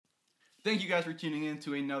Thank you guys for tuning in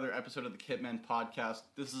to another episode of the Kitmen podcast.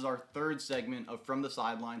 This is our third segment of From the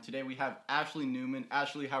Sideline. Today we have Ashely Newmann.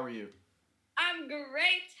 Ashely, how are you? I'm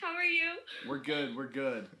great. How are you? We're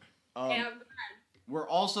good. Yeah, I'm glad. We're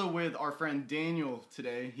also with our friend Daniel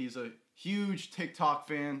today. He's a huge TikTok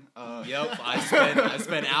fan. Yep, I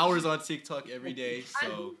spend hours on TikTok every day.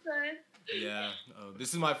 So yeah,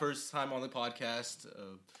 this is my first time on the podcast.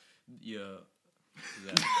 Yeah.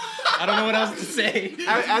 I don't know what else to say.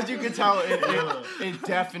 As you can tell, it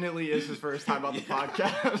definitely is his first time on the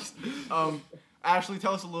podcast. Ashely,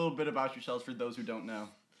 tell us a little bit about yourselves for those who don't know.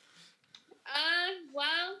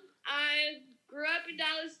 Well, I grew up in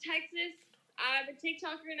Dallas, Texas. I'm a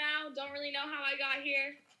TikToker now. Don't really know how I got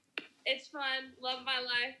here. It's fun. Love my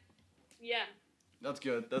life. Yeah. That's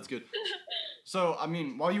good. So, I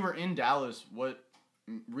mean, while you were in Dallas, what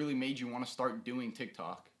really made you want to start doing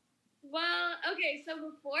TikTok? Well, okay, so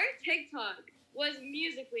before TikTok was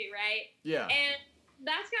Musical.ly, right? Yeah. And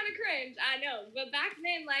that's kind of cringe, I know. But back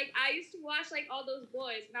then, like, I used to watch, like, all those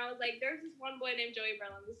boys. And I was like, there's this one boy named Joey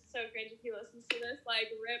Berlin. This is so cringe if he listens to this,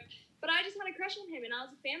 like, rip. But I just had a crush on him, and I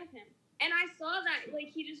was a fan of him. And I saw that,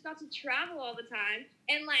 like, he just got to travel all the time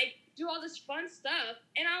and, like, do all this fun stuff.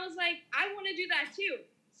 And I was like, I want to do that, too.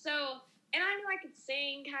 So... And I knew I could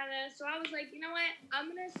sing, kind of, so I was like, you know what, I'm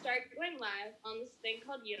going to start going live on this thing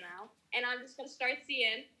called YouNow, and I'm just going to start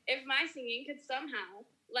seeing if my singing could somehow,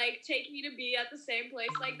 like, take me to be at the same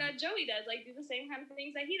place like that Joey does, like, do the same kind of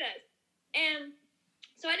things that he does. And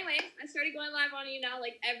so anyways, I started going live on YouNow,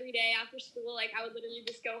 like, every day after school. Like, I would literally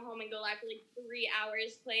just go home and go live for, like, 3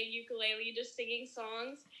 hours playing ukulele, just singing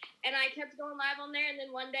songs. And I kept going live on there, and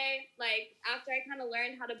then one day, like, after I kind of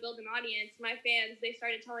learned how to build an audience, my fans, they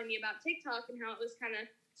started telling me about TikTok and how it was kind of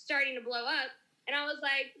starting to blow up. And I was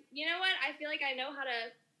like, you know what? I feel like I know how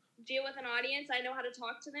to deal with an audience. I know how to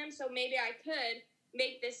talk to them, so maybe I could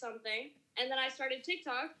make this something. And then I started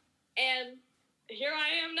TikTok, and here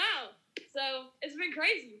I am now. So, it's been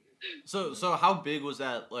crazy. So how big was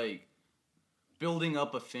that, like, building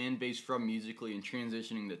up a fan base from Musical.ly and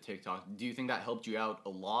transitioning to TikTok? Do you think that helped you out a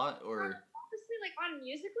lot, or? Honestly, like, on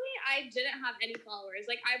Musical.ly, I didn't have any followers.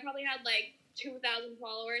 Like, I probably had, like, 2,000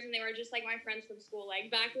 followers, and they were just, like, my friends from school.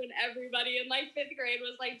 Like, back when everybody in, like, 5th grade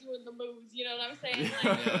was, like, doing the moves, you know what I'm saying?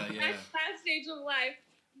 Like, that stage of life.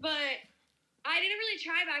 But I didn't really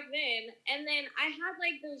try back then, and then I had,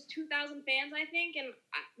 like, those 2,000 fans, I think, and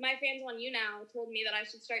my fans on YouNow told me that I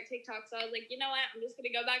should start TikTok, so I was like, you know what, I'm just going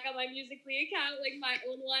to go back on my Musical.ly account, like, my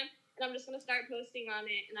own one, and I'm just going to start posting on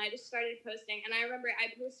it, and I just started posting, and I remember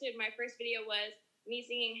I posted, my first video was me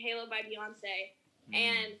singing Halo by Beyonce,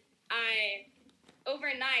 and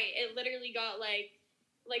overnight, it literally got, like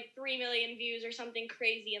 3 million views or something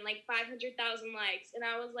crazy, and, like, 500,000 likes, and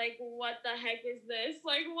I was like, what the heck is this?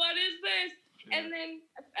 Like, what is this? And then,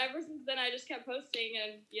 ever since then, I just kept posting,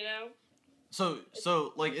 and, you know.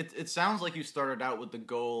 So like, it sounds like you started out with the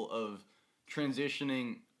goal of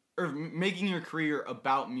transitioning, or making your career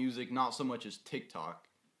about music, not so much as TikTok.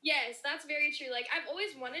 Yes, that's very true. Like, I've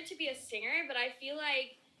always wanted to be a singer, but I feel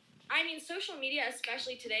like, I mean, social media,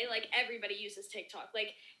 especially today, like, everybody uses TikTok.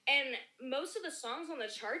 Like, and most of the songs on the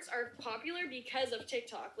charts are popular because of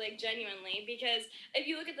TikTok, like, genuinely. Because if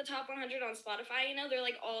you look at the top 100 on Spotify, you know, they're,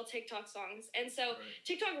 like, all TikTok songs. And so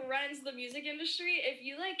TikTok runs the music industry. If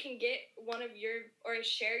you, like, can get one of your, or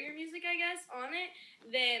share your music, I guess, on it,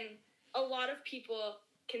 then a lot of people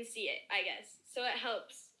can see it, I guess. So it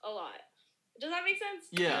helps a lot. Does that make sense?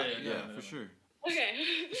 Yeah, for sure. Okay.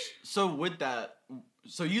 So with that,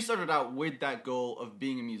 so you started out with that goal of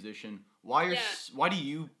being a musician. Why do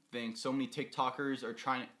you think so many TikTokers are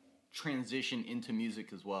trying to transition into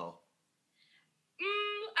music as well?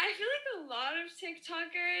 I feel like a lot of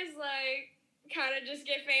TikTokers, like, kind of just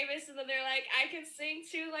get famous, and then they're like, I can sing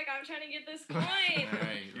too, like, I'm trying to get this coin.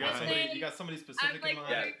 Right. You got somebody specific in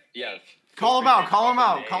mind? Yeah. Call him out.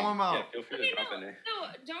 Yeah, feel free to drop in there. No,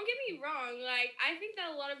 don't get me wrong. Like, I think that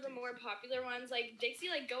a lot of the more popular ones, like Dixie,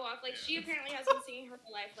 like, go off. Like, she apparently has been singing her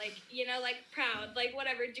whole life. Like, you know, like, proud. Like,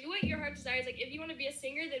 whatever. Do what your heart desires. Like, if you want to be a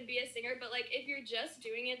singer, then be a singer. But, like, if you're just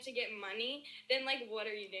doing it to get money, then, like, what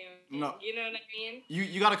are you doing? No. You know what I mean?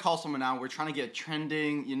 You got to call someone out. We're trying to get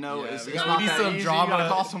trending, you know. Yeah, it's we not need that some easy. drama. You gotta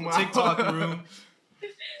call someone out. TikTok room.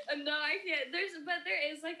 No, I can't. But there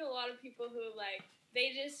is, like, a lot of people who, like,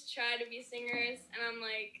 they just try to be singers, and I'm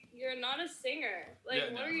like, you're not a singer.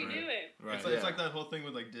 Like, what are you doing? Right. It's like that whole thing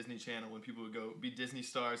with, like, Disney Channel, when people would go be Disney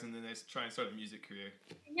stars and then they try and start a music career.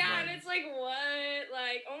 Yeah, and it's like, what?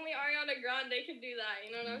 Like, only Ariana Grande can do that,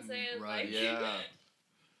 you know what I'm saying? Right, Like,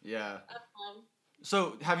 Yeah.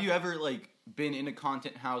 So, have you ever, like, been in a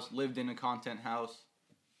content house, lived in a content house?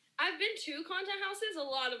 I've been to content houses, a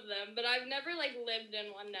lot of them, but I've never like lived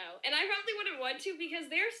in one. No, and I probably wouldn't want to because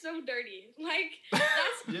they're so dirty. Like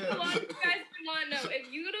that's a lot of you guys do not know.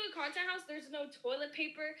 If you go to a content house, there's no toilet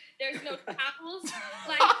paper, there's no towels.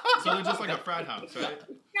 Like so they're just like a frat house, right?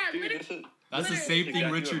 Yeah, Dude, literally. That's the same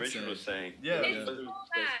thing Richard was said. saying. Yeah. It's so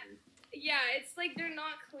bad. Yeah, it's like they're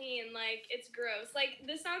not clean. Like it's gross. Like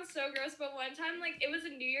this sounds so gross, but one time like it was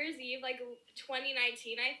a New Year's Eve, like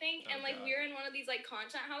 2019, I think, and like we were in one of these like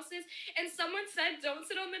content houses, and someone said don't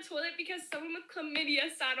sit on the toilet because someone with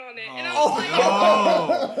chlamydia sat on it, and I was like,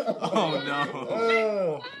 oh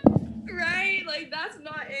no. Right? Like that's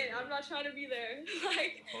not it. I'm not trying to be there.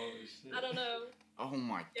 Like Holy shit. I don't know. Oh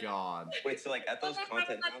my god. Wait, so like at those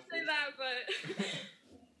content I'm not say houses, that, but.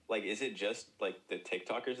 like is it just like the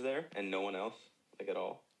TikTokers there and no one else, like at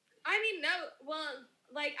all? I mean, no. Well,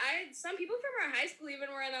 like some people from our high school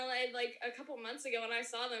even were in LA like a couple months ago, and I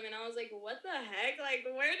saw them, and I was like, "What the heck? Like,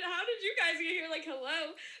 how did you guys get here? Like,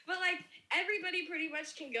 hello." But like, everybody pretty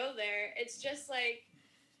much can go there. It's just like,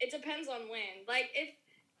 it depends on when. Like,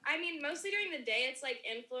 mostly during the day, it's like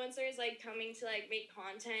influencers like coming to like make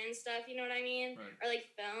content and stuff. You know what I mean? Right. Or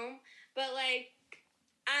like film. But like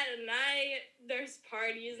at night, there's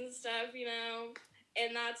parties and stuff. You know.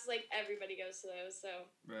 And that's like everybody goes to those, so.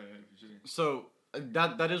 Right, for sure. So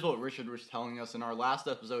that is what Richard was telling us in our last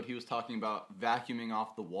episode. He was talking about vacuuming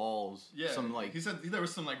off the walls. Yeah, some like he said there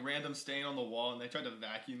was some like random stain on the wall, and they tried to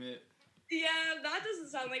vacuum it. Yeah, that doesn't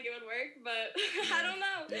sound like it would work, but I don't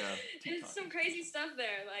know. Yeah. There's some crazy stuff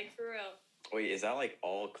there, like for real. Wait, is that like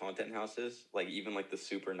all content houses? Like even like the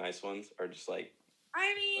super nice ones are just like.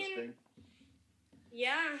 I mean,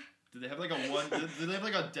 yeah. Do they have like do they have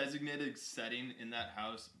like a designated setting in that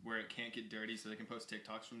house where it can't get dirty so they can post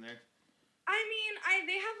TikToks from there? I mean,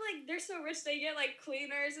 they have like, they're so rich they get like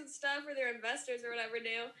cleaners and stuff, or their investors or whatever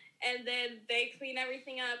do, and then they clean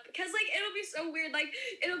everything up. Because like, it'll be so weird, like,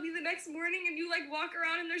 it'll be the next morning and you like walk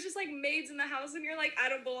around and there's just like maids in the house and you're like, I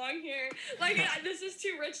don't belong here. Like, this is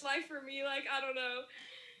too rich life for me, like, I don't know.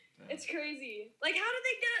 It's crazy. Like, how did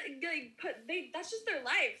they get, that's just their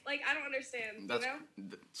life. Like, I don't understand, that's you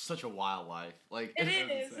know? such a wild life. Like, It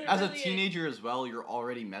is. as a teenager as well, you're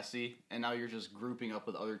already messy, and now you're just grouping up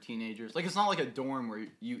with other teenagers. Like, it's not like a dorm where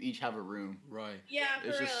you each have a room. Right. Yeah, for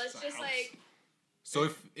It's real. just It's just house. like... So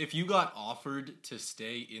if you got offered to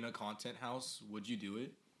stay in a content house, would you do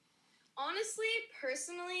it? Honestly,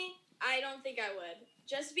 personally, I don't think I would.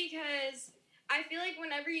 Just because I feel like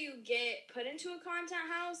whenever you get put into a content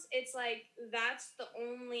house, it's like that's the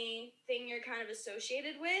only thing you're kind of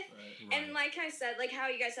associated with. Right. And like I said, like how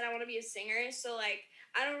you guys said, I want to be a singer. So like,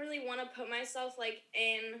 I don't really want to put myself like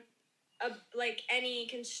in any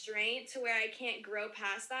constraint to where I can't grow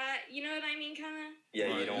past that. You know what I mean, kind of? Yeah,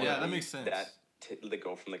 Right. you don't. Yeah, wanna that be makes sense. the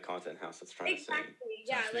girl from the content house that's trying to sing. Exactly.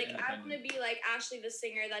 Yeah, Trying to like stay I want to independent. be like Ashely, the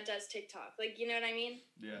singer that does TikTok. Like, you know what I mean?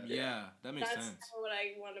 Yeah, that makes That's sense. what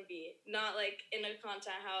I want to be. Not like in a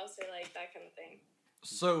content house or like that kind of thing.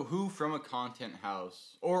 So, who from a content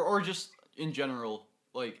house, or just in general,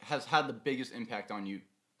 like, has had the biggest impact on you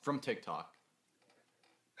from TikTok?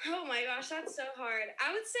 Oh my gosh, that's so hard.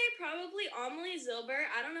 I would say probably Amelie Zilber.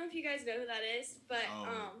 I don't know if you guys know who that is, but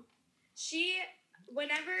she,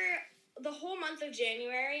 whenever the whole month of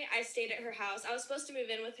January, I stayed at her house. I was supposed to move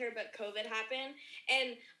in with her, but COVID happened,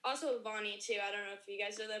 and also Vonnie too. I don't know if you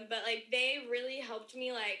guys know them, but like they really helped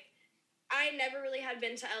me. Like, I never really had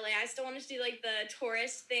been to LA. I still wanted to do like the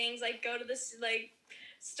tourist things, like go to this like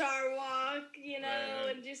Star Walk, you know,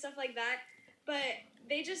 Right. and do stuff like that. But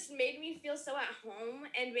they just made me feel so at home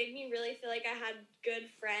and made me really feel like I had good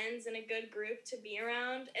friends and a good group to be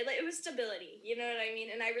around. It was stability, you know what I mean?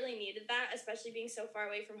 And I really needed that, especially being so far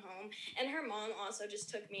away from home. And her mom also just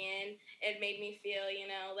took me in. It made me feel, you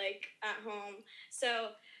know, like at home. So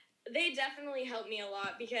they definitely helped me a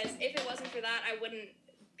lot, because if it wasn't for that, I wouldn't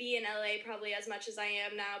be in LA probably as much as I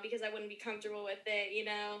am now, because I wouldn't be comfortable with it, you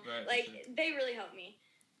know? Right, Like, for sure. they really helped me.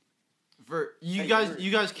 For you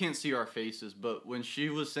guys can't see our faces, but when she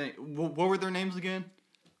was saying, what were their names again?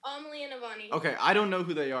 Amelie and Avani. Okay, I don't know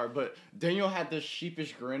who they are, but Daniel had this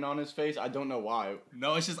sheepish grin on his face. I don't know why.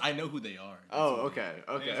 No, it's just I know who they are. Oh, okay.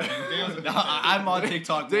 Daniel's a No, I'm on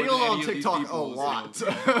TikTok. More Daniel's than on any of these TikTok a people, lot. so-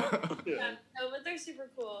 Yeah, no, but they're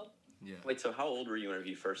super cool. Yeah. Wait, so how old were you whenever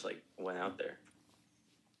you first like went out there?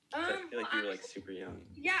 'Cause I feel like you were like super young.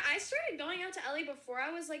 Yeah, I started going out to LA before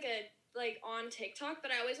I was like on TikTok,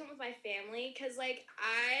 but I always went with my family, because like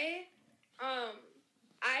I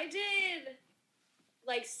did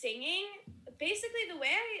like singing, basically the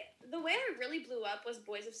way I really blew up was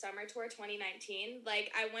Boys of Summer Tour 2019.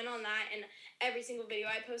 Like I went on that and every single video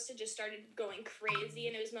I posted just started going crazy,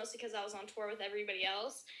 and it was mostly because I was on tour with everybody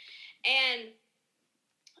else. And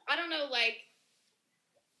I don't know,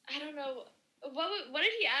 what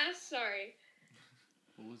did he ask? Sorry.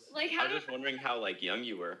 Like how I was just wondering how like young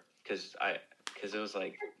you were, because it was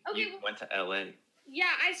like you went to LA.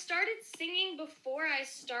 Yeah, I started singing before I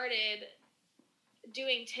started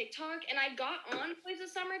doing TikTok, and I got on Boys of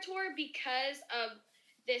Summer Tour because of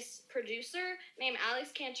this producer named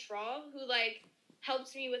Alex Cantrell, who like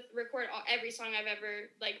helps me with record every song I've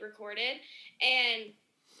ever like recorded, and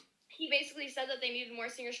he basically said that they needed more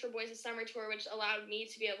singers for Boys of Summer Tour, which allowed me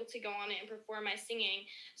to be able to go on it and perform my singing.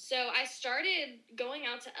 So I started going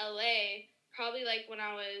out to LA probably like when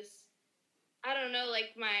I was, I don't know,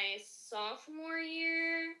 like my sophomore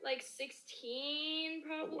year, like 16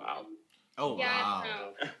 probably. Oh, wow. Oh, yeah,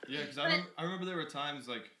 wow. Yeah, because I remember there were times,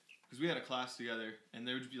 like, because we had a class together, and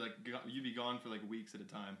there would be, like, you'd be gone for, like, weeks at a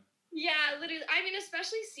time. Yeah, literally. I mean,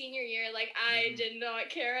 especially senior year, like, I did not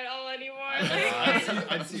care at all anymore.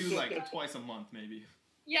 I'd see you, like, twice a month, maybe.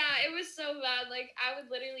 Yeah, it was so bad. Like, I would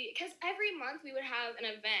literally, because every month we would have an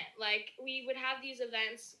event. Like, we would have these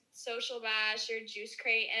events, Social Bash or Juice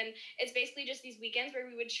Crate, and it's basically just these weekends where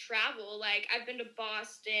we would travel. Like, I've been to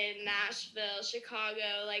Boston, Nashville,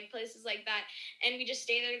 Chicago, like, places like that, and we just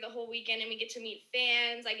stay there the whole weekend, and we get to meet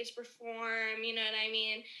fans. I get to perform, you know what I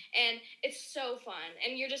mean? And it's so fun,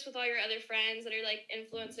 and you're just with all your other friends that are, like,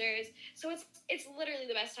 influencers, so it's literally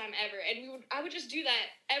the best time ever, and I would just do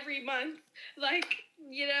that every month, like,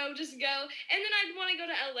 you know, just go. And then I'd want to go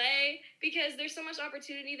to LA because there's so much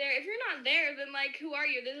opportunity there. If you're not there, then like, who are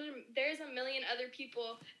you? There's a million other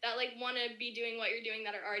people that like want to be doing what you're doing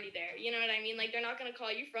that are already there. You know what I mean? Like, they're not going to call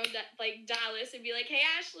you from like Dallas and be like, hey,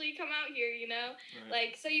 Ashely, come out here, you know? Right.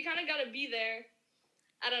 Like, so you kind of got to be there.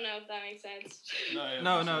 I don't know if that makes sense.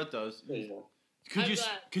 No, it does. Yeah.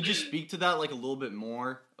 Could you speak to that like a little bit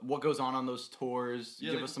more? What goes on those tours?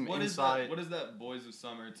 Yeah, give us some insight. What is that Boys of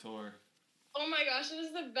Summer Tour? Oh my gosh, it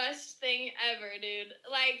was the best thing ever, dude.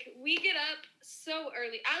 Like, we get up so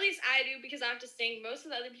early. At least I do, because I have to sing. Most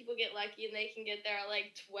of the other people get lucky and they can get there at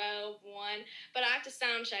like 12, 1. But I have to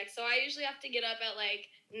sound check. So I usually have to get up at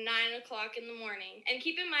like 9 o'clock in the morning. And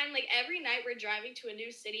keep in mind, like, every night we're driving to a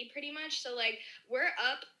new city pretty much. So, like, we're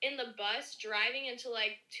up in the bus driving until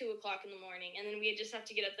like 2 o'clock in the morning. And then we just have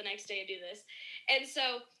to get up the next day and do this. And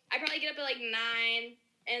so I probably get up at like 9.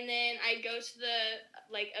 And then I go to the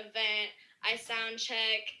like event. I sound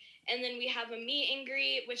check, and then we have a meet and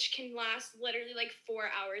greet, which can last literally like 4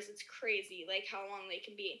 hours. It's crazy, like how long they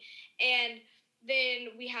can be. And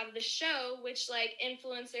then we have the show, which like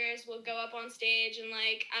influencers will go up on stage and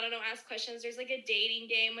like, I don't know, ask questions. There's like a dating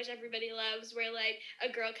game, which everybody loves, where like a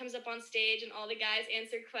girl comes up on stage and all the guys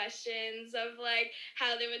answer questions of like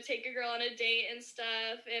how they would take a girl on a date and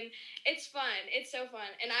stuff. And it's fun. It's so fun.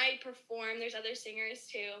 And I perform. There's other singers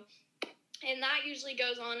too. And that usually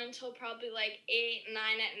goes on until probably like 8, 9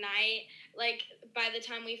 at night. Like by the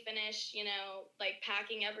time we finish, you know, like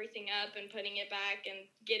packing everything up and putting it back and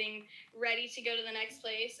getting ready to go to the next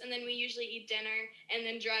place. And then we usually eat dinner and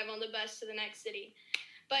then drive on the bus to the next city.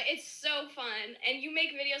 But it's so fun, and you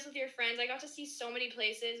make videos with your friends. I got to see so many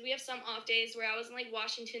places. We have some off days where I was in, like,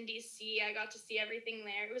 Washington, D.C. I got to see everything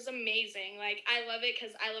there. It was amazing. Like, I love it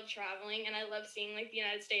because I love traveling, and I love seeing, like, the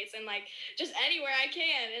United States and, like, just anywhere I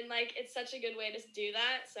can. And, like, it's such a good way to do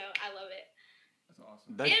that, so I love it. That's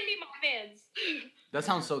awesome. And meet my fans. That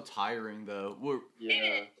sounds so tiring, though.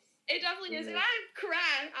 Yeah. It definitely is, and I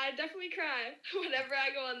cry. I definitely cry whenever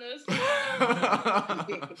I go on those.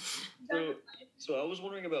 So I was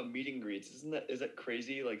wondering about meet and greets. Is that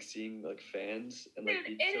crazy? Like seeing like fans and like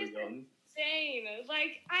Dude, being so young. Insane.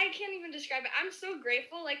 Like, I can't even describe it. I'm so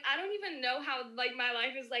grateful. Like, I don't even know how, like, my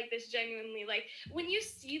life is like this genuinely. Like, when you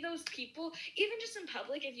see those people, even just in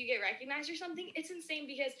public, if you get recognized or something, it's insane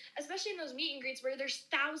because, especially in those meet and greets where there's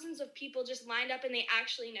thousands of people just lined up and they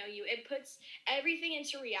actually know you, it puts everything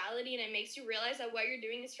into reality and it makes you realize that what you're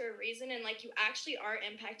doing is for a reason and, like, you actually are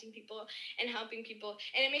impacting people and helping people.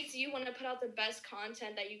 And it makes you want to put out the best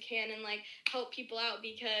content that you can and, like, help people out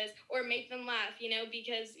or make them laugh, you know,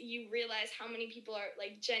 because you realize how many people are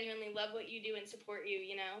like genuinely love what you do and support you,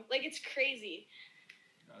 you know? Like, it's crazy.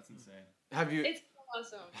 That's insane. It's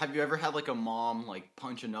awesome. Have you ever had like a mom like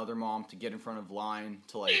punch another mom to get in front of line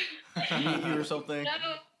to like meet you or something? No,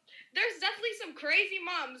 there's definitely some crazy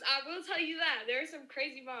moms. I will tell you that. There are some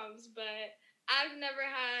crazy moms, but I've never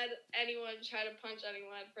had anyone try to punch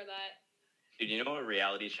anyone for that. Dude, you know what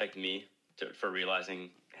reality checked me for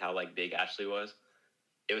realizing how like big Ashely was?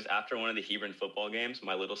 it was after one of the Hebron football games.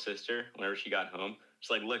 My little sister, whenever she got home,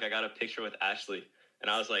 she's like, "Look, I got a picture with Ashely," and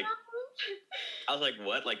I was like,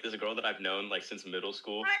 "What?" Like this girl that I've known like since middle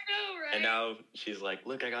school. I know, right? And now she's like,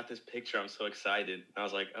 "Look, I got this picture. I'm so excited." And I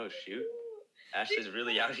was like, "Oh shoot, Ashley's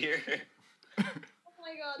really out here." Oh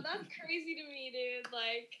my god, that's crazy to me, dude.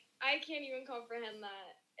 Like, I can't even comprehend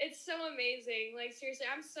that. It's so amazing. Like, seriously,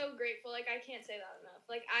 I'm so grateful. Like, I can't say that enough.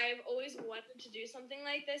 Like, I've always wanted to do something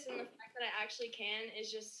like this, and the fact that I actually can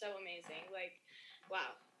is just so amazing. Like,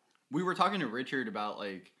 wow. We were talking to Richard about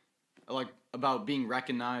like about being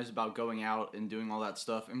recognized, about going out and doing all that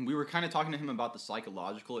stuff, and we were kind of talking to him about the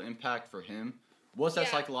psychological impact for him. What's that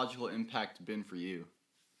psychological impact been for you?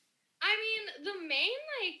 I mean, the main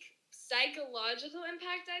like psychological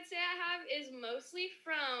impact I'd say I have is mostly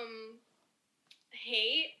from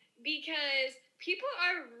hate, because people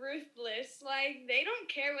are ruthless. Like, they don't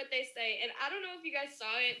care what they say. And I don't know if you guys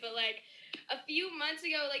saw it, but like a few months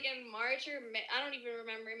ago, like in March or May, I don't even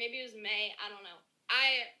remember, maybe it was May, I don't know,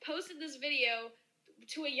 I posted this video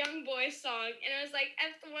to a Young Boy song, and it was like,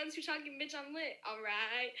 F the ones who talking, bitch, I'm lit,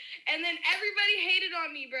 alright? And then everybody hated on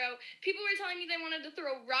me, bro. People were telling me they wanted to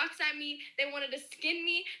throw rocks at me, they wanted to skin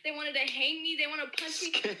me, they wanted to hang me, they want to punch me.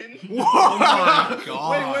 Whoa! Oh my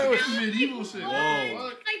God. Wait. Medieval shit. Whoa.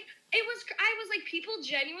 Like, I was like, people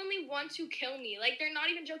genuinely want to kill me. Like, they're not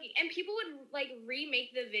even joking. And people would, like,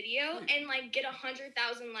 remake the video and, like, get 100,000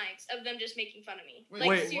 likes of them just making fun of me.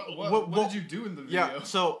 Wait, what did you do in the video? Yeah,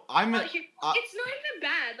 so I'm... it's not even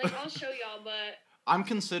bad. Like, I'll show y'all, but... I'm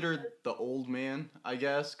considered the old man, I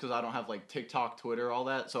guess, because I don't have, like, TikTok, Twitter, all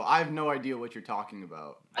that. So I have no idea what you're talking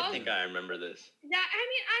about. I think I remember this. Yeah, I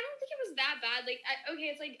mean, I don't think it was that bad. Like, okay,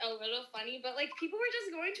 it's, like, a little funny, but, like, people were just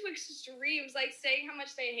going to extremes, like, saying how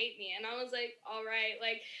much they hate me. And I was like, all right.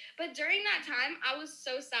 Like, but during that time, I was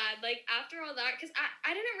so sad. Like, after all that, because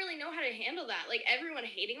I didn't really know how to handle that. Like, everyone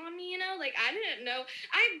hating on me, you know? Like, I didn't know.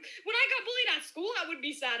 When I got bullied at school, I would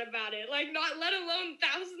be sad about it. Like, not let alone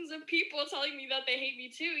thousands of people telling me that they hate me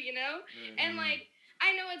too, you know? Mm-hmm. And, like,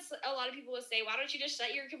 I know it's a lot of people will say, why don't you just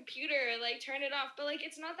shut your computer, like turn it off? But like,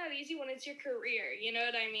 it's not that easy when it's your career. You know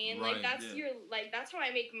what I mean? Right, like that's that's how I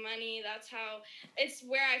make money. That's how it's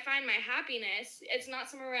where I find my happiness. It's not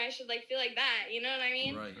somewhere where I should like feel like that. You know what I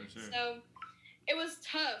mean? Right. Sure. So it was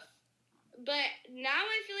tough. But now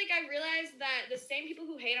I feel like I realized that the same people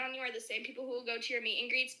who hate on you are the same people who will go to your meet and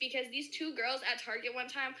greets, because these two girls at Target one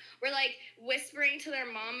time were like whispering to their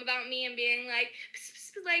mom about me and being like,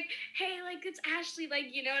 like, hey, like, it's Ashely,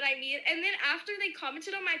 like, you know what I mean? And then after they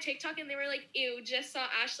commented on my TikTok and they were like, ew, just saw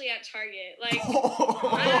Ashely at Target. Like,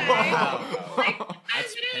 like, I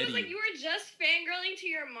literally was like, you were just fangirling to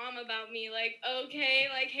your mom about me. Like,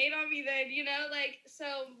 okay, like, hate on me then, you know? Like,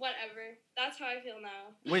 so, whatever. That's how I feel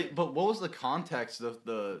now. Wait, but what was the context of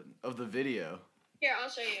the video? Here, I'll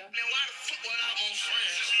show you.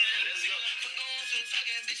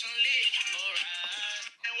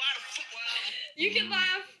 You can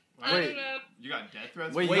laugh. I don't know. You got death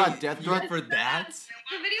threats? Wait, you got death threats for that?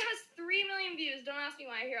 The video has 3 million views. Don't ask me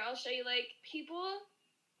why. Here, I'll show you. Like, people.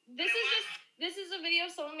 This is a video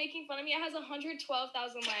of someone making fun of me. It has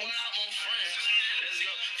 112,000 likes.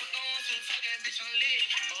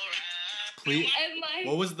 Please. And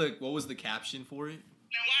like, what was the caption for it?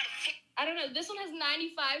 I don't know. This one has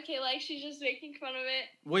 95K likes. She's just making fun of it.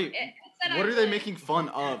 Wait, what are they making fun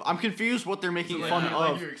of? I'm confused what they're making fun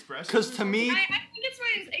of. Because to me... I think it's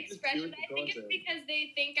my expression. I think it's because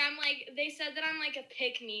they think I'm like... They said that I'm like a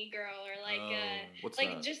pick-me girl, or like what's like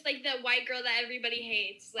that? Just like the white girl that everybody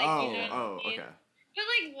hates. Like, oh, you know what I mean? Okay. But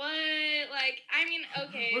like what? Like, I mean,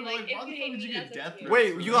 okay. Wait, like, why the fuck did you get death threats?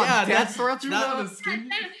 Wait, you got death threats? No,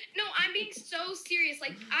 I'm being so serious.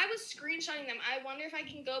 Like, I was screenshotting them. I wonder if I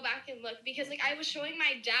can go back and look, because like I was showing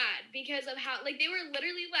my dad, because of how like they were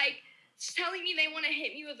literally like telling me they want to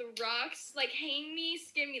hit me with rocks, like hang me,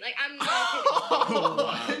 skin me. Like, I'm not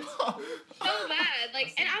kidding. So bad.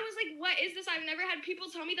 Like, and I was like, what is this? I've never had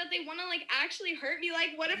people tell me that they want to like actually hurt me.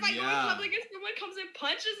 Like, what if I go in public and someone comes and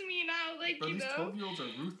punches me now? Like, bro, you these know? 12-year-olds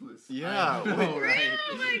are ruthless. Yeah. Right.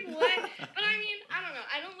 Like, what? But I mean, I don't know.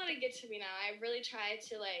 I don't let it get to me now. I really try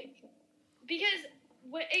to like, because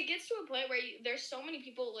it gets to a point where there's so many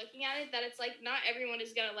people looking at it that it's like not everyone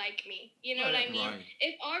is gonna like me. You know what I mean? Right.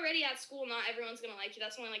 If already at school not everyone's gonna like you,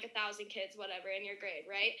 that's only like 1,000 kids, whatever, in your grade,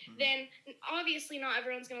 right? Mm-hmm. Then obviously not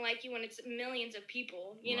everyone's gonna like you when it's millions of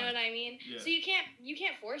people. You know what I mean? Yeah. So you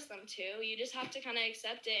can't force them to. You just have to kind of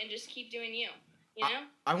accept it and just keep doing you. You know?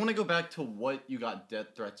 I want to go back to what you got death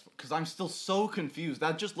threats for, because I'm still so confused.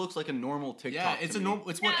 That just looks like a normal TikTok. Yeah,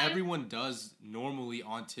 it's what everyone does normally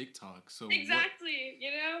on TikTok. So exactly,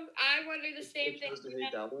 you know, I wonder the same thing. To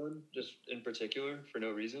hate that one, just in particular, for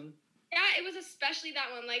no reason. Yeah, it was especially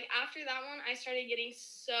that one. Like after that one, I started getting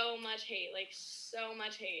so much hate, like so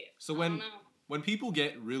much hate. So when people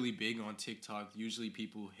get really big on TikTok, usually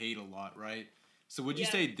people hate a lot, right? So would you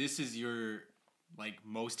say this is your like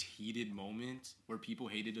most heated moment where people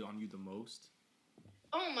hated on you the most?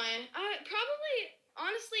 Oh my, probably,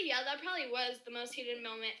 honestly, yeah, that probably was the most heated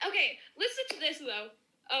moment. Okay, listen to this though.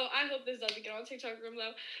 Oh, I hope this doesn't get on TikTok room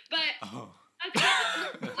though. But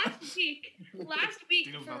last week,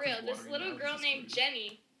 for real, this little girl named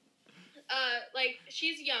Jenny, like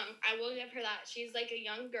she's young. I will give her that. She's like a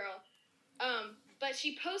young girl. But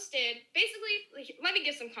she posted basically. Like, let me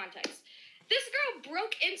give some context. This girl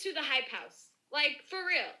broke into the Hype House. Like, for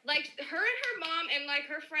real. Like, her and her mom and, like,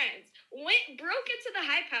 her friends broke into the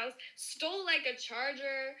Hype House, stole, like, a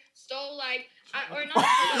charger, stole, like, or not.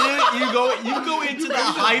 You go into the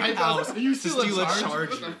Hype House to steal a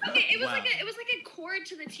charger. Okay, it was like a cord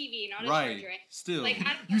to the TV, not a charger. Right? Still. Like,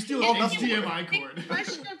 you steal all the HDMI cord. They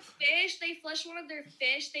flushed the fish. They flushed one of their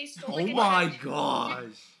fish. They stole, like, oh my gosh.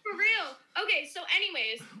 For real. Okay, so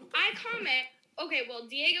anyways, I comment. Okay, well,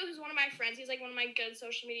 Diego, who's one of my friends, he's like one of my good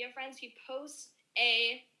social media friends. He posts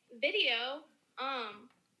a video,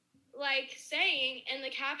 like saying in the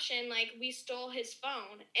caption, like, we stole his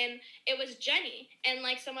phone, and it was Jenny and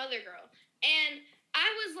like some other girl, and I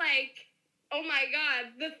was like, oh my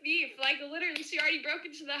god, the thief! Like literally, she already broke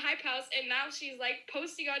into the Hype House, and now she's like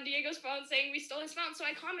posting on Diego's phone saying we stole his phone. So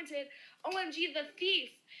I commented, OMG, the thief.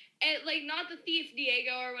 And, like, not the thief,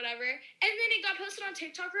 Diego, or whatever. And then it got posted on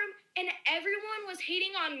TikTok room, and everyone was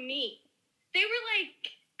hating on me. They were,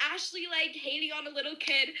 like, Ashely, like, hating on a little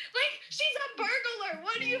kid. Like, she's a burglar.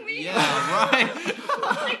 What do you mean? Yeah, right.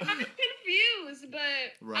 Like, I'm confused,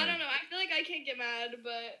 but I don't know. I feel like I can't get mad,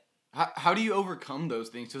 but... How do you overcome those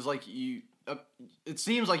things? Because, like, it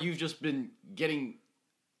seems like you've just been getting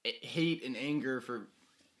hate and anger for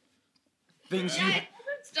things you...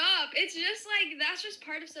 Stop. It's just like, that's just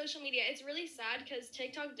part of social media. It's really sad because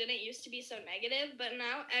TikTok didn't used to be so negative, but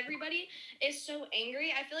now everybody is so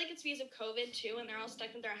angry. I feel like it's because of COVID too, and they're all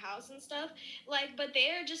stuck in their house and stuff. Like, but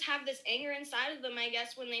they just have this anger inside of them, I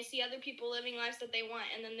guess, when they see other people living lives that they want,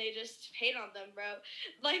 and then they just hate on them, bro.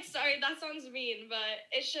 Like, sorry, that sounds mean, but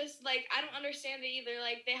it's just like, I don't understand it either.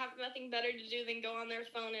 Like, they have nothing better to do than go on their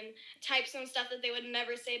phone and type some stuff that they would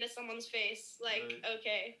never say to someone's face. Like,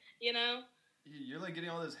 okay, you know? You're like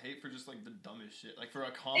getting all this hate for just like the dumbest shit, like for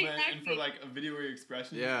a comment and for like a video where you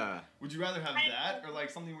express. Yeah. Would you rather have that or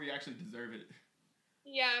like something where you actually deserve it?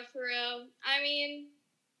 Yeah, for real. I mean,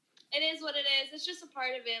 it is what it is. It's just a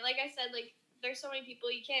part of it. Like I said, like there's so many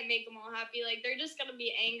people, you can't make them all happy. Like they're just gonna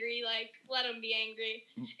be angry. Like let them be angry.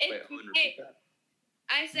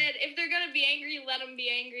 I said if they're gonna be angry, let them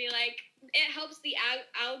be angry. Like it helps the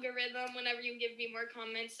algorithm whenever you give me more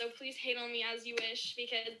comments. So please hate on me as you wish,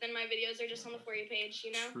 because then my videos are just on the For You page,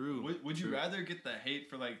 you know? True. Would you rather get the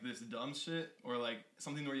hate for like this dumb shit or like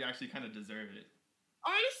something where you actually kind of deserve it?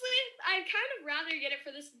 Honestly, I'd kind of rather get it for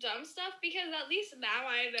this dumb stuff, because at least now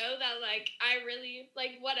I know that, like, I really,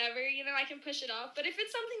 like, whatever, you know, I can push it off. But if it's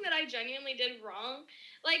something that I genuinely did wrong,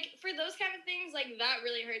 like, for those kind of things, like, that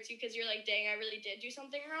really hurts you, because you're like, dang, I really did do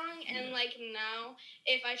something wrong. And, like, now,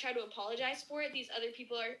 if I try to apologize for it, these other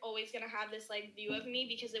people are always going to have this, like, view of me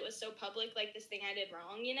because it was so public, like, this thing I did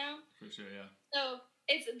wrong, you know? For sure, yeah. So,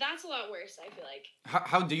 that's a lot worse, I feel like.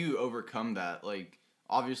 How do you overcome that? Like,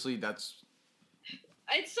 obviously,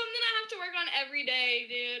 It's something I have to work on every day,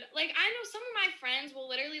 dude. Like, I know some of my friends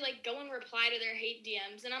will literally, like, go and reply to their hate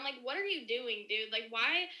DMs. And I'm like, what are you doing, dude? Like,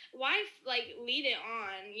 why, like, lead it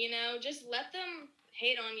on, you know? Just let them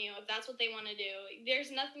hate on you if that's what they want to do.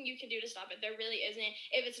 There's nothing you can do to stop it. There really isn't.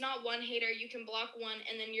 If it's not one hater, you can block one,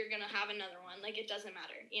 and then you're going to have another one. Like, it doesn't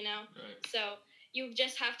matter, you know? Right. So you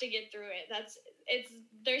just have to get through it.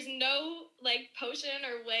 There's no, like, potion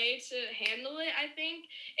or way to handle it, I think.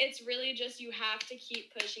 It's really just you have to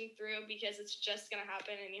keep pushing through, because it's just going to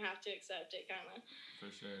happen, and you have to accept it, kind of.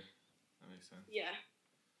 For sure. That makes sense. Yeah.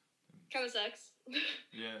 Kind of sucks.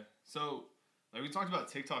 Yeah. So, like, we talked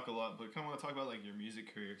about TikTok a lot, but kind of want to talk about, like, your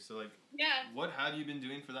music career. So, like, yeah. What have you been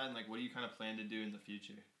doing for that, and, like, what do you kind of plan to do in the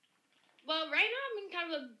future? Well, right now I'm in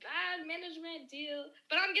kind of a bad management deal,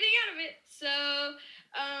 but I'm getting out of it. So,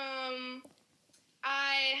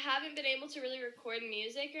 I haven't been able to really record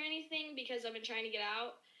music or anything because I've been trying to get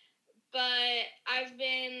out. but I've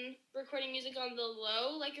been recording music on the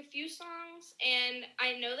low, like a few songs, and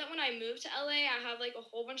I know that when I move to LA, I have like a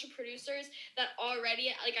whole bunch of producers that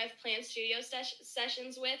already, like, I've planned studio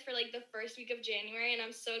sessions with for like the first week of January, and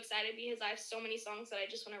I'm so excited because I have so many songs that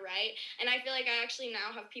I just want to write, and I feel like I actually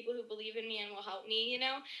now have people who believe in me and will help me,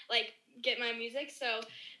 like get my music. So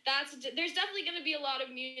there's definitely going to be a lot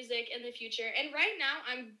of music in the future, and right now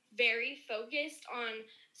I'm very focused on,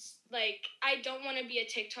 like, I don't want to be a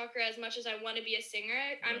TikToker as much as I want to be a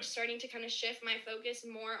singer. I'm starting to kind of shift my focus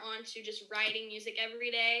more onto just writing music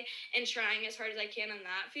every day and trying as hard as I can in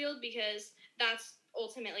that field, because that's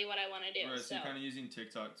ultimately what I want to do. Right, so you're kind of using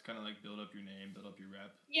TikTok to kind of like build up your name, build up your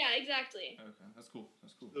rep. Yeah, exactly. Okay, that's cool.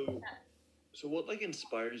 So what like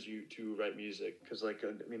inspires you to write music? Because like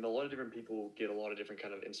I mean, a lot of different people get a lot of different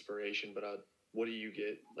kind of inspiration, but what do you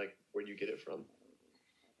get? Like, where do you get it from?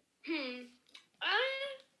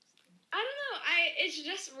 I don't know. It's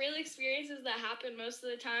just real experiences that happen most of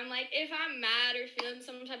the time. Like, if I'm mad or feeling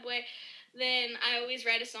some type of way, then I always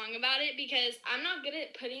write a song about it, because I'm not good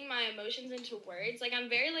at putting my emotions into words. Like, I'm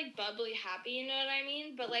very, like, bubbly happy, you know what I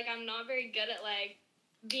mean? But, like, I'm not very good at, like,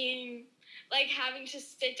 being, like, having to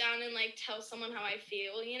sit down and, like, tell someone how I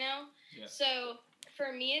feel, Yeah. So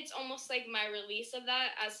for me, it's almost like my release of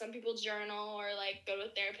that, as some people journal or, like, go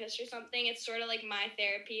to a therapist or something. It's sort of like my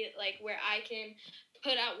therapy, like, where I can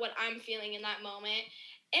put out what I'm feeling in that moment.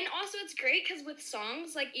 And also, it's great because with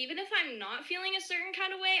songs, like, even if I'm not feeling a certain kind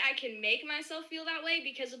of way, I can make myself feel that way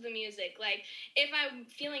because of the music. Like, if I'm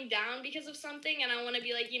feeling down because of something and I want to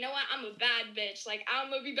be like, you know what, I'm a bad bitch, like, I'm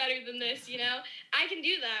going to be better than this, I can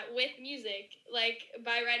do that with music, like,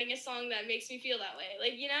 by writing a song that makes me feel that way,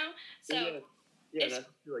 like, So... Yeah, that's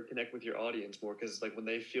to like connect with your audience more, because like when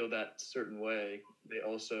they feel that certain way, they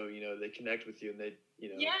also they connect with you, and they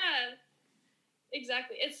Yeah,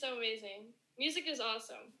 exactly. It's so amazing. Music is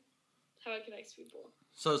awesome. How it connects people.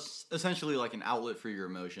 So it's essentially like an outlet for your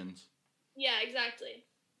emotions. Yeah, exactly.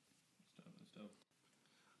 That's dope.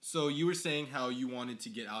 So you were saying how you wanted to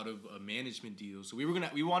get out of a management deal. So we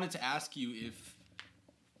wanted to ask you if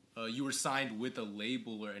you were signed with a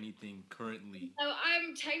label or anything currently. So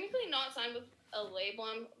I'm technically not signed with a label.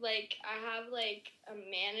 I'm like, I have like a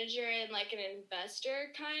manager and like an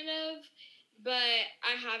investor kind of, but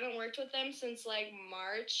I haven't worked with them since like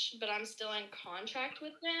March, but I'm still in contract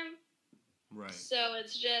with them. Right. So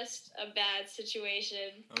it's just a bad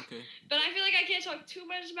situation. Okay. But I feel like I can't talk too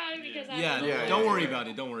much about it because Don't worry about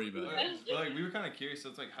it. Don't worry about it. But like, we were kind of curious. So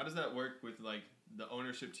it's like, how does that work with like the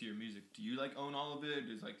ownership to your music? Do you like own all of it?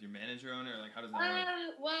 Does like your manager own it? Or like, how does that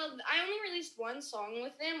work? Well, I only released one song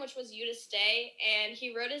with him, which was "You to Stay," and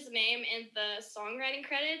he wrote his name in the songwriting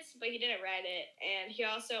credits, but he didn't write it, and he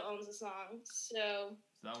also owns the song. So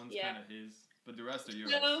that one's kind of his, but the rest are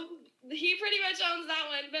yours. So he pretty much owns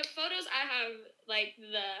that one. But photos, I have like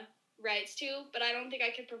the rights to, but I don't think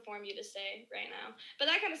I could perform "You to Stay" right now.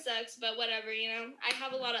 But that kind of sucks. But whatever, I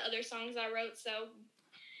have a lot of other songs I wrote, so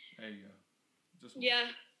there you go. Yeah.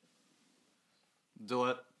 Do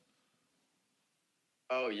it.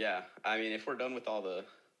 Oh yeah. I mean, if we're done with all the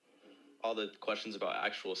questions about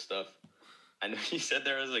actual stuff, I know you said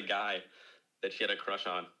there was a guy that she had a crush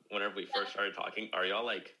on whenever we first started talking. Are y'all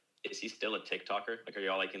like? Is he still a TikToker? Like, are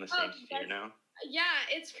y'all like in the same sphere now? Yeah,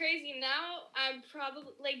 it's crazy. Now I'm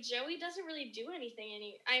probably like, Joey doesn't really do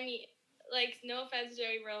anything I mean, like, no offense,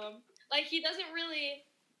 Joey Brillam. Like, he doesn't really,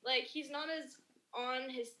 like, he's not as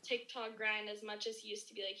on his TikTok grind as much as he used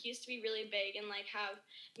to be. Like, he used to be really big and like have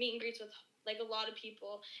meet and greets with like a lot of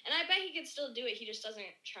people, and I bet he could still do it. He just doesn't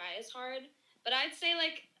try as hard. But I'd say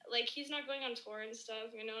like he's not going on tour and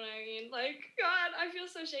stuff, you know what I mean? Like, God, I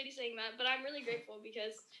feel so shady saying that, but I'm really grateful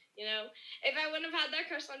because if I wouldn't have had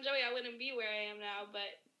that crush on Joey, I wouldn't be where I am now.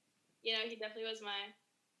 But he definitely was my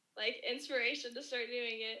like inspiration to start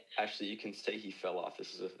doing it. Actually, you can say he fell off.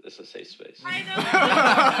 This is a safe space. I know.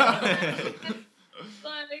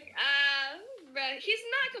 Like, but he's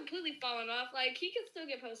not completely fallen off. Like, he can still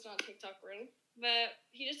get posted on TikTok Room, but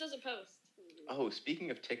he just doesn't post. Oh,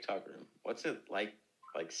 speaking of TikTok Room, what's it like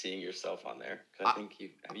seeing yourself on there? 'Cause I think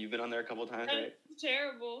you've been on there a couple of times, right? It's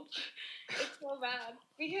terrible. It's so bad.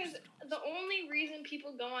 Because the only reason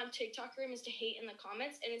people go on TikTok Room is to hate in the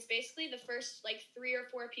comments, and it's basically the first, like, 3 or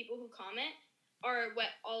 4 people who comment are what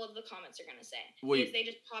all of the comments are going to say. Wait. Because they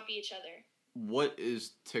just copy each other. What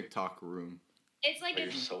is TikTok Room? It's like a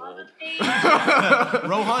drama page.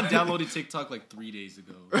 Rohan downloaded TikTok like 3 days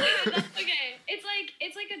ago. That's okay.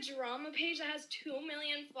 It's like a drama page that has 2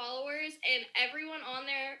 million followers, and everyone on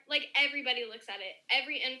there, like, everybody looks at it.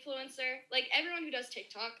 Every influencer, like, everyone who does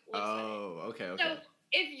TikTok looks at it. Oh, okay. So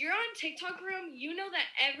if you're on TikTok Room, you know that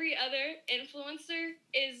every other influencer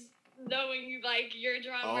is knowing like your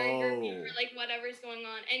drama or like whatever's going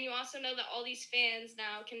on. And you also know that all these fans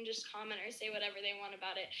now can just comment or say whatever they want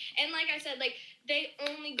about it. And like I said, like they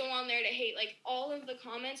only go on there to hate. Like all of the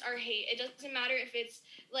comments are hate. It doesn't matter if it's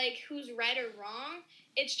like who's right or wrong.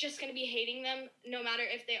 It's just gonna be hating them no matter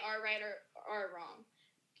if they are right or are wrong.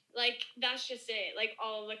 Like, that's just it. Like,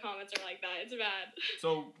 all of the comments are like that. It's bad.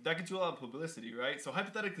 So, that gets you a lot of publicity, right? So,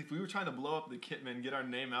 hypothetically, if we were trying to blow up the Kitman, get our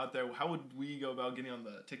name out there, how would we go about getting on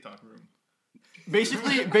the TikTok room?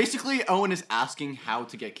 Basically, Owen is asking how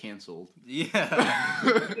to get canceled. Yeah.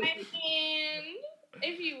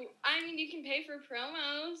 I mean, you can pay for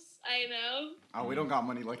promos. I know. Oh, we don't got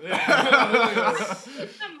money like that.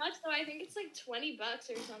 It's not much though. I think it's like $20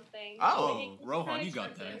 or something. Oh, Rohan, you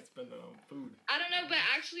got that. Spend it on food. I don't know, but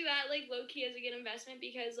actually, that like low key is a good investment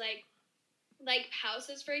because like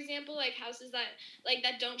houses, for example, like houses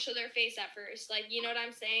that don't show their face at first, like you know what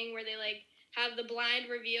I'm saying, where they like have the blind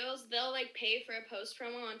reveals, they'll like pay for a post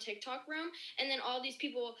promo on TikTok Room, and then all these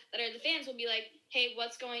people that are the fans will be like, hey,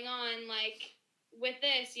 what's going on, like with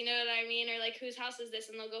this, you know what I mean, or like whose house is this,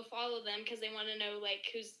 and they'll go follow them because they want to know like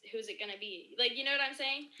who's it gonna be, like you know what I'm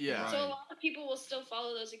saying? Yeah. So a lot of people will still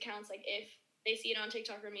follow those accounts like if they see it on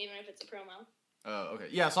TikTok Room, even if it's a promo. Oh, okay.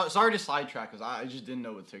 Yeah, sorry to sidetrack, because I just didn't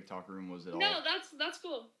know what TikTok Room was at all. No, that's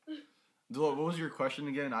cool. What was your question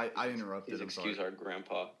again? I interrupted. Please excuse sorry. our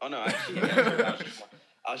grandpa. Oh, no, actually,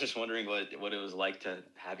 I was just wondering what it was like to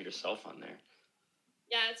have yourself on there.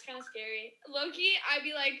 Yeah, it's kind of scary. Low-key, I'd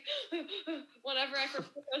be like, whenever I first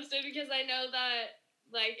posted, because I know that,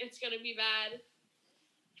 like, it's going to be bad.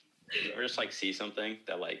 You ever just, like, see something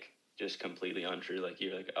that, like, just completely untrue? Like,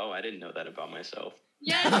 you're like, oh, I didn't know that about myself.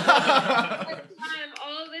 Yes,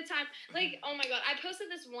 all the time. Like, oh my god, I posted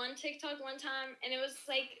this one TikTok one time, and it was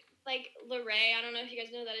like Larray, I don't know if you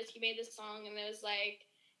guys know who that is, he made this song, and it was like,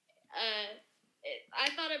 I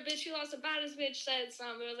thought a bitch who lost a baddest bitch said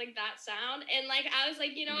something. It was like that sound. And like, I was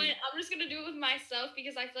like, you know what? I'm just going to do it with myself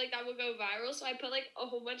because I feel like that will go viral. So I put like a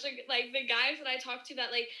whole bunch of like the guys that I talked to that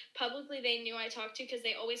like publicly they knew I talked to because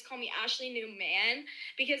they always call me Ashely Newmann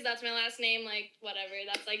because that's my last name. Like, whatever.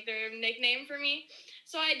 That's like their nickname for me.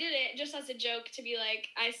 So I did it just as a joke to be like,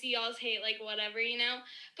 I see y'all's hate, like whatever, you know?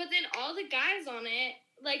 But then all the guys on it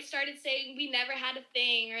like started saying we never had a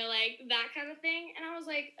thing or like that kind of thing, and I was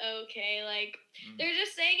like, okay, like they're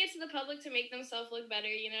just saying it to the public to make themselves look better,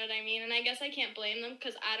 you know what I mean? And I guess I can't blame them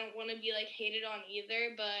because I don't want to be like hated on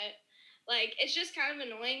either, but like it's just kind of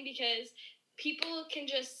annoying because people can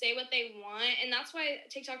just say what they want, and that's why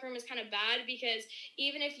TikTok Room is kind of bad because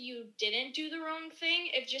even if you didn't do the wrong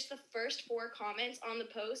thing, if just the first 4 comments on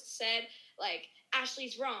the post said like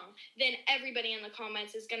Ashely's wrong, then everybody in the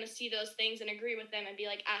comments is going to see those things and agree with them and be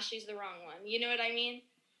like, Ashely's the wrong one. You know what I mean?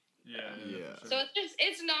 Yeah. Sure. So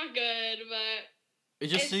it's not good, but it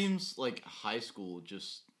just seems like high school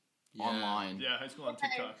just online. Yeah, high school on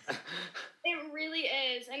TikTok. It really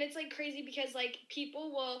is. And it's like crazy because like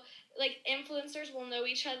people will like influencers will know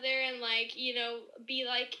each other and like, you know, be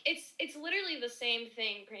like it's literally the same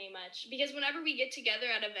thing pretty much. Because whenever we get together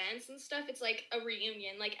at events and stuff, it's like a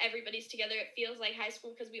reunion. Like everybody's together. It feels like high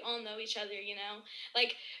school because we all know each other, you know?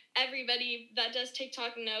 Like everybody that does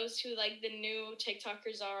TikTok knows who like the new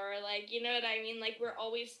TikTokers are. Like, you know what I mean? Like we're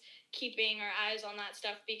always keeping our eyes on that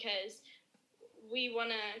stuff because we want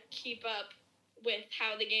to keep up with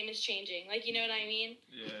how the game is changing. Like, you know what I mean?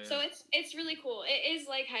 Yeah. So it's really cool. It is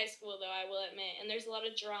like high school, though, I will admit. And there's a lot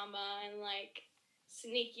of drama and, like,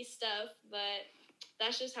 sneaky stuff. But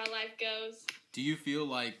that's just how life goes. Do you feel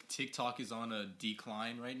like TikTok is on a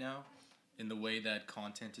decline right now in the way that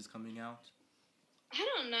content is coming out? I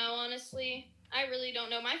don't know, honestly. I really don't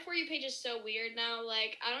know. My For You page is so weird now.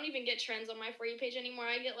 Like, I don't even get trends on my For You page anymore.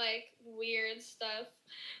 I get, like, weird stuff.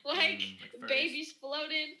 Like babies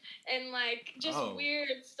floating and, like, just weird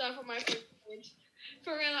stuff on my For You page.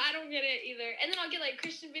 For real, I don't get it either. And then I'll get, like,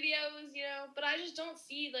 Christian videos, you know. But I just don't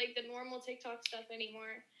see, like, the normal TikTok stuff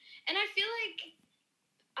anymore. And I feel like,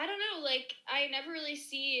 I don't know, like, I never really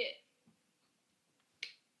see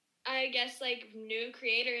I guess, like, new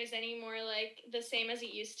creators anymore, like, the same as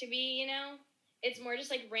it used to be, you know? It's more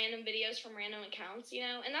just, like, random videos from random accounts, you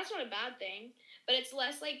know? And that's not a bad thing. But it's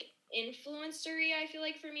less, like, influencer-y, I feel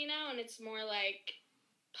like, for me now. And it's more, like,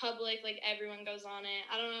 public, like, everyone goes on it.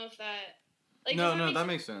 I don't know if that... Like, no, that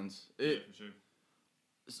makes sense. Yeah, for sure.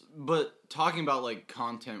 But talking about, like,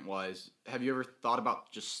 content-wise, have you ever thought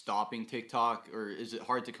about just stopping TikTok? Or is it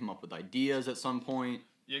hard to come up with ideas at some point?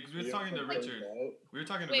 Yeah, because we were talking to Richard. We were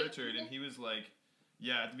talking to Richard, and he was like,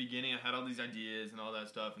 yeah, at the beginning I had all these ideas and all that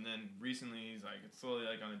stuff, and then recently he's like, it's slowly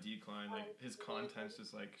like on a decline. Like his content's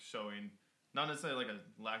just like showing, not necessarily like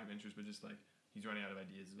a lack of interest, but just like he's running out of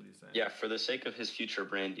ideas is what he's saying. Yeah, for the sake of his future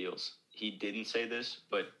brand deals, he didn't say this,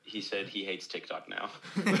 but he said he hates TikTok now.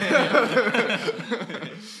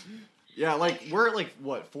 Yeah, like we're like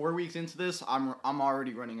what 4 weeks into this. I'm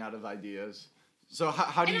already running out of ideas. So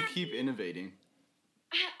how do you keep innovating?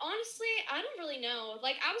 Honestly, I don't really know.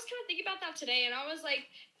 Like I was kind of thinking about that today, and I was like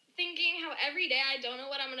thinking how every day I don't know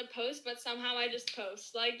what I'm gonna post, but somehow I just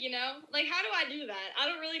post. Like like how do I do that? I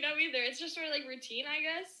don't really know either. It's just sort of like routine, I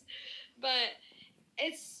guess. But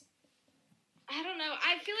I don't know.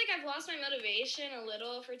 I feel like I've lost my motivation a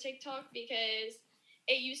little for TikTok because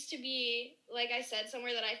it used to be, like I said,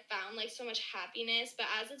 somewhere that I found like so much happiness, but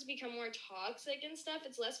as it's become more toxic and stuff,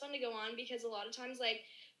 it's less fun to go on because a lot of times like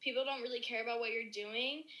people don't really care about what you're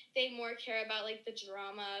doing. They more care about like the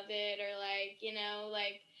drama of it or like,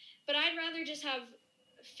 but I'd rather just have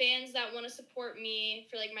fans that want to support me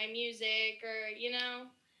for like my music or,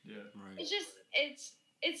 Yeah. Right.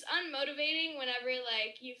 It's unmotivating whenever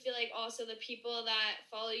like you feel like also the people that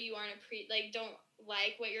follow you aren't don't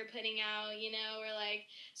like what you're putting out, or like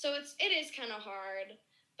so it is kind of hard.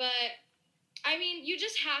 But I mean, you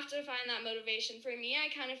just have to find that motivation. For me,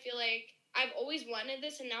 I kind of feel like I've always wanted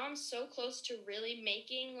this and now I'm so close to really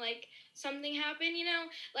making like something happen,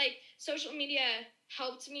 Like social media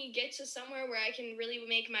helped me get to somewhere where I can really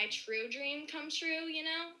make my true dream come true,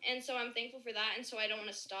 And so I'm thankful for that and so I don't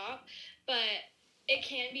want to stop. But it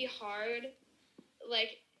can be hard,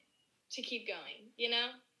 like, to keep going,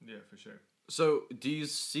 Yeah, for sure. So, do you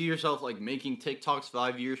see yourself like making TikToks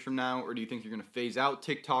 5 years from now, or do you think you're gonna phase out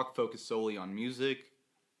TikTok, focus solely on music?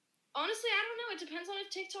 Honestly, I don't know. It depends on if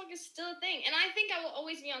TikTok is still a thing. And I think I will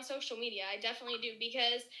always be on social media. I definitely do.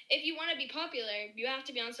 Because if you want to be popular, you have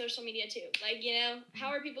to be on social media too. Like, how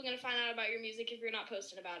are people going to find out about your music if you're not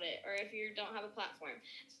posting about it or if you don't have a platform?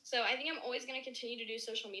 So I think I'm always going to continue to do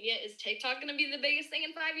social media. Is TikTok going to be the biggest thing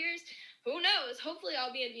in 5 years? Who knows? Hopefully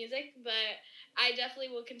I'll be in music, but I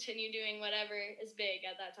definitely will continue doing whatever is big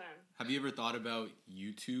at that time. Have you ever thought about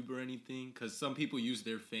YouTube or anything? Because some people use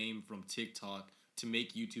their fame from TikTok to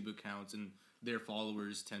make YouTube accounts, and their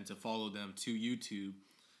followers tend to follow them to YouTube,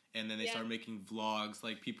 and then they start making vlogs,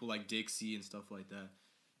 like people like Dixie and stuff like that.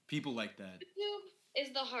 People like that. YouTube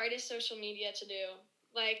is the hardest social media to do.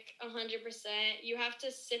 Like 100%. You have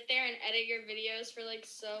to sit there and edit your videos for like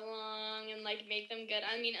so long and like make them good.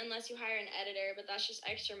 I mean, unless you hire an editor, but that's just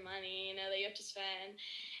extra money, that you have to spend.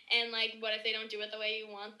 And like, what if they don't do it the way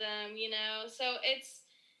you want them, So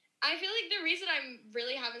I feel like the reason I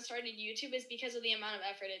really haven't started YouTube is because of the amount of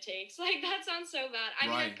effort it takes. Like, that sounds so bad. I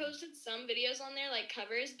mean, I posted some videos on there, like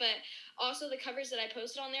covers, but also the covers that I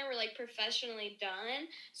posted on there were like professionally done.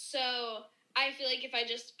 So I feel like if I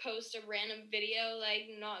just post a random video,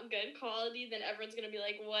 like not good quality, then everyone's going to be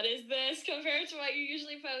like, what is this compared to what you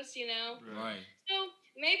usually post, Right. So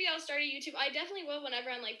maybe I'll start a YouTube. I definitely will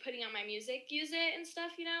whenever I'm like putting out my music, use it and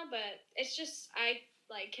stuff, but it's just,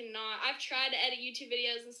 cannot. I've tried to edit YouTube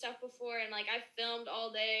videos and stuff before, and like I've filmed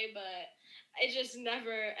all day, but it just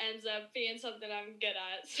never ends up being something I'm good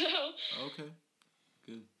at. So okay,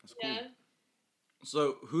 good. That's cool. Yeah.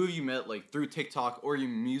 So, who have you met like through TikTok or your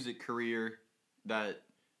music career that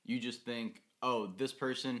you just think, oh, this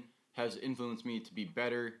person has influenced me to be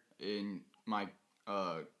better in my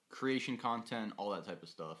creation content, all that type of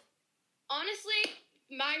stuff? Honestly,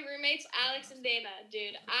 my roommates Alex and Dana,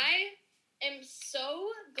 dude, I am so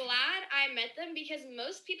glad I met them because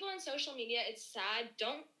most people on social media, it's sad,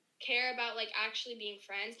 don't care about like actually being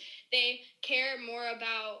friends. They care more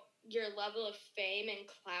about your level of fame and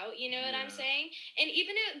clout, you know what I'm saying? And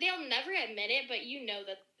even if they'll never admit it, but you know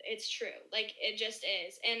that it's true. Like, it just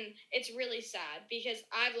is. And it's really sad because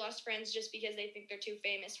I've lost friends just because they think they're too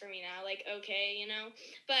famous for me now. Like, okay,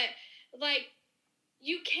 But, like,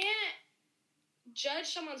 you can't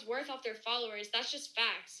judge someone's worth off their followers. That's just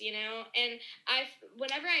facts, And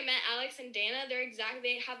whenever I met Alex and Dana,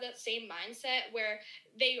 they have that same mindset where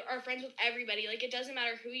they are friends with everybody. Like, it doesn't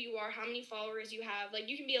matter who you are, how many followers you have. Like,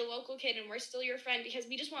 you can be a local kid and we're still your friend because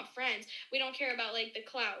we just want friends. We don't care about like the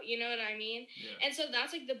clout, you know what I mean? Yeah. And so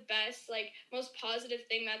that's like the best, like most positive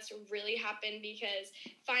thing that's really happened because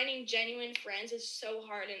finding genuine friends is so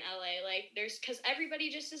hard in LA. Like, because everybody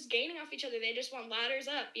just is gaining off each other. They just want ladders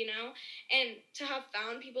up, And to have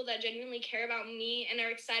found people that genuinely care about me and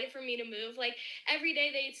are excited for me to move, like every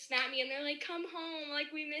day they snap me and they're like, come home,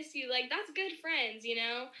 like we miss you. Like, that's good friends,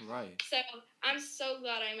 Right. So I'm so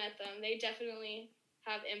glad I met them. They definitely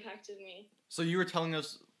have impacted me. So you were telling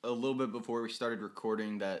us a little bit before we started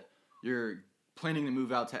recording that you're planning to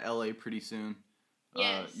move out to LA pretty soon.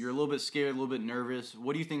 Yes. You're a little bit scared, a little bit nervous.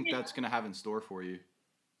 What do you think that's going to have in store for you?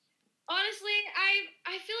 Honestly,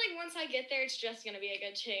 I feel like once I get there, it's just gonna be a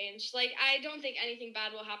good change. Like, I don't think anything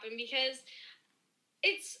bad will happen because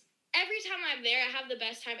it's every time I'm there, I have the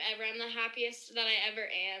best time ever. I'm the happiest that I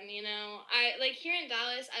ever am. You know, I like here in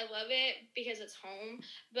Dallas. I love it because it's home,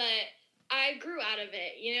 but I grew out of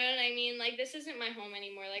it. You know what I mean? Like, this isn't my home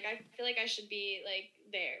anymore. Like, I feel like I should be like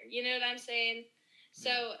there. You know what I'm saying?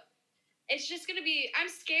 So. It's just gonna be. I'm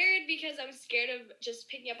scared because I'm scared of just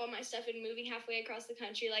picking up all my stuff and moving halfway across the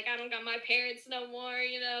country. Like, I don't got my parents no more.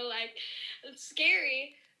 You know, like, it's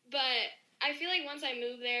scary. But I feel like once I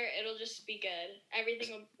move there, it'll just be good.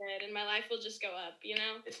 Everything will be good, and my life will just go up. You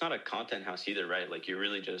know. It's not a content house either, right? Like, you're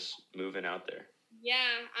really just moving out there.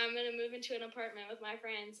 Yeah, I'm gonna move into an apartment with my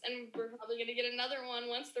friends, and we're probably gonna get another one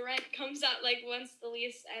once the rent comes out. Like, once the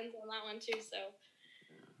lease ends on that one too. So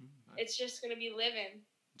it's just gonna be living.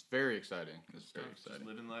 It's very exciting. It's very exciting. Just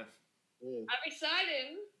living life. I'm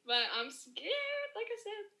excited, but I'm scared, like I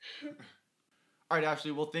said. All right,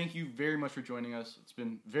 Ashely. Well, thank you very much for joining us. It's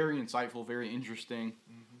been very insightful, very interesting.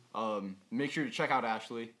 Make sure to check out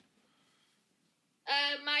Ashely.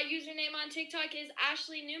 My username on TikTok is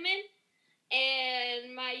Ashely Newmann,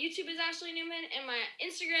 and my YouTube is Ashely Newmann, and my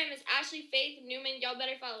Instagram is Ashely Faith Newman. Y'all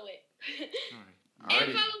better follow it. All right.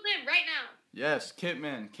 And follow them right now. Yes,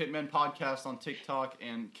 Kitman Podcast on TikTok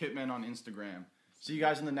and Kitman on Instagram. See you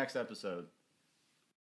guys in the next episode.